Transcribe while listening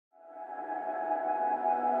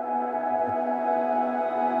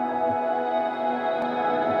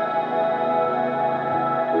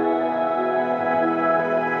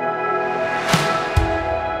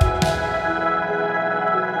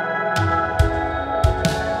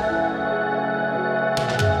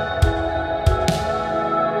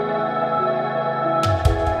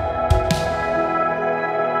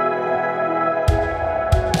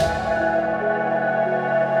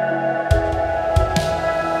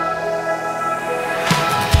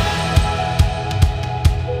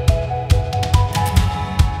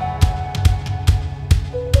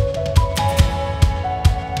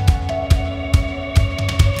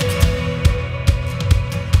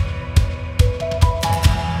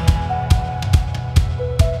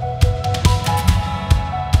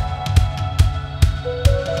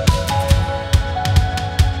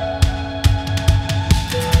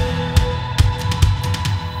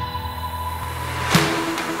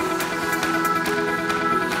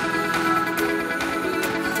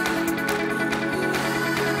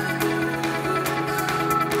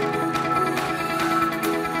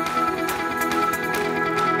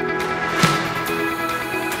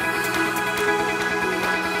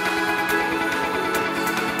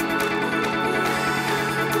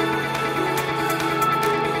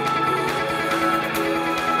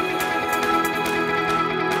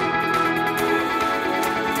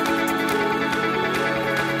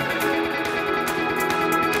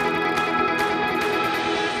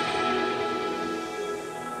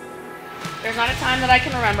time that I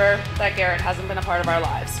can remember that Garrett hasn't been a part of our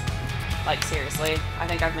lives. Like, seriously, I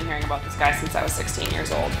think I've been hearing about this guy since I was 16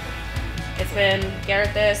 years old. It's been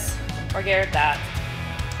Garrett this or Garrett that.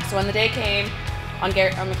 So when the day came on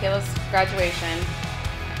Makayla's graduation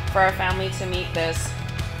for our family to meet this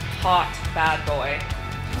hot bad boy,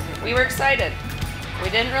 we were excited. We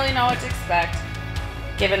didn't really know what to expect,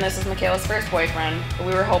 given this is Makayla's first boyfriend, but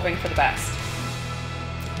we were hoping for the best.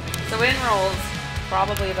 So in rolls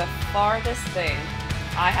probably the farthest thing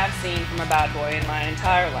I have seen from a bad boy in my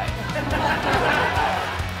entire life.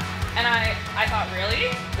 And I thought, really?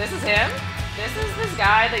 This is him? This is this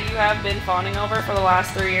guy that you have been fawning over for the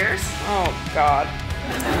last 3 years? Oh, God.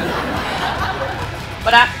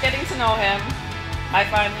 But after getting to know him, I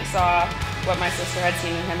finally saw what my sister had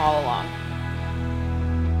seen in him all along.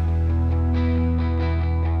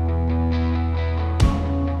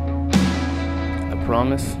 I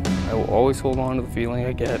promise I will always hold on to the feeling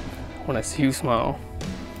I get when I see you smile.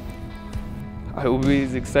 I will be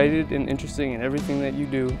as excited and interesting in everything that you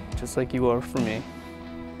do, just like you are for me.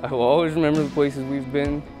 I will always remember the places we've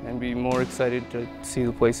been and be more excited to see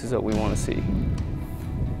the places that we want to see.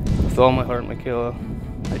 With all my heart, Makayla,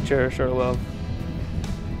 I cherish our love.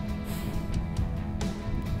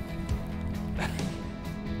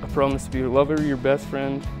 I promise to be your lover, your best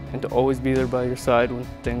friend, and to always be there by your side when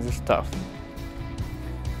things are tough.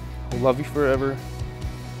 I love you forever,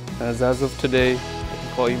 and as of today, I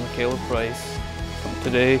can call you Makayla Price, from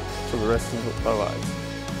today to the rest of our lives.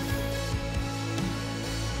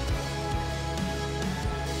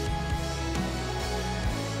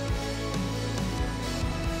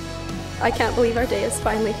 I can't believe our day is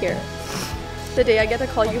finally here. The day I get to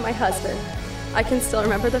call you my husband. I can still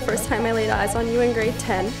remember the first time I laid eyes on you in grade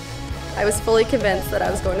 10. I was fully convinced that I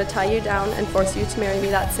was going to tie you down and force you to marry me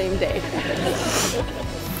that same day.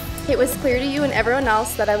 It was clear to you and everyone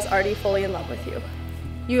else that I was already fully in love with you.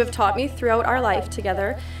 You have taught me throughout our life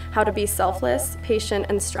together how to be selfless, patient,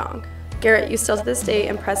 and strong. Garrett, you still to this day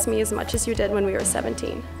impress me as much as you did when we were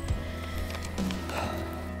 17.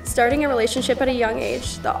 Starting a relationship at a young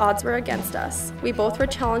age, the odds were against us. We both were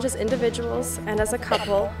challenged as individuals and as a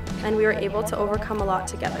couple, and we were able to overcome a lot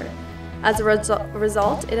together. As a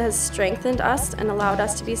result, it has strengthened us and allowed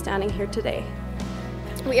us to be standing here today.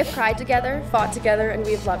 We have cried together, fought together, and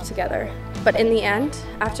we have loved together. But in the end,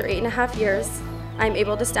 after 8.5 years, I'm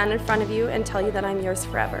able to stand in front of you and tell you that I'm yours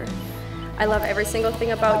forever. I love every single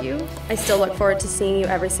thing about you. I still look forward to seeing you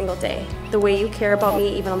every single day, the way you care about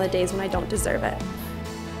me even on the days when I don't deserve it.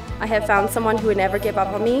 I have found someone who would never give up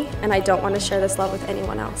on me, and I don't want to share this love with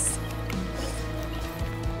anyone else.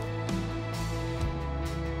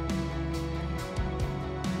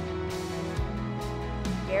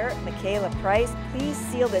 Garrett, Makayla Price, please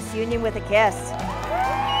seal this union with a kiss.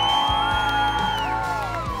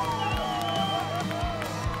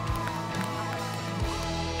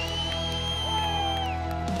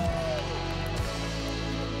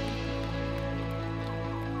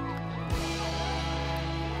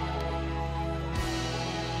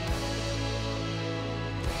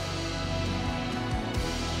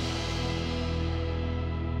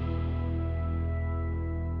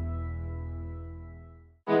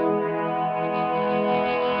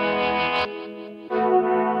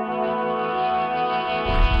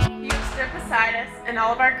 Beside us in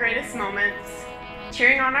all of our greatest moments,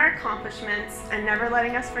 cheering on our accomplishments and never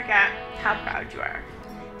letting us forget how proud you are.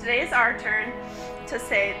 Today is our turn to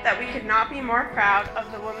say that we could not be more proud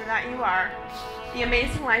of the woman that you are, the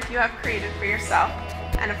amazing life you have created for yourself,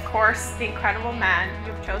 and of course, the incredible man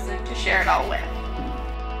you have chosen to share it all with.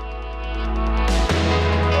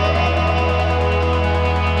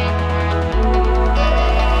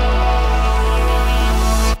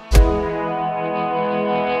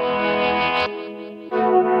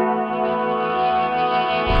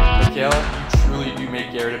 Makayla, you truly do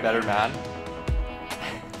make Garrett a better man.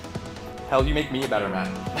 Hell, you make me a better man.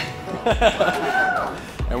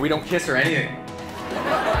 And we don't kiss or anything.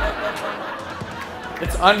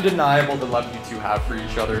 It's undeniable the love you two have for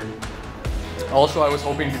each other. Also, I was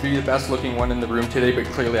hoping to be the best looking one in the room today, but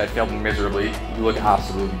clearly I failed miserably. You look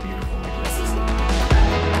absolutely beautiful.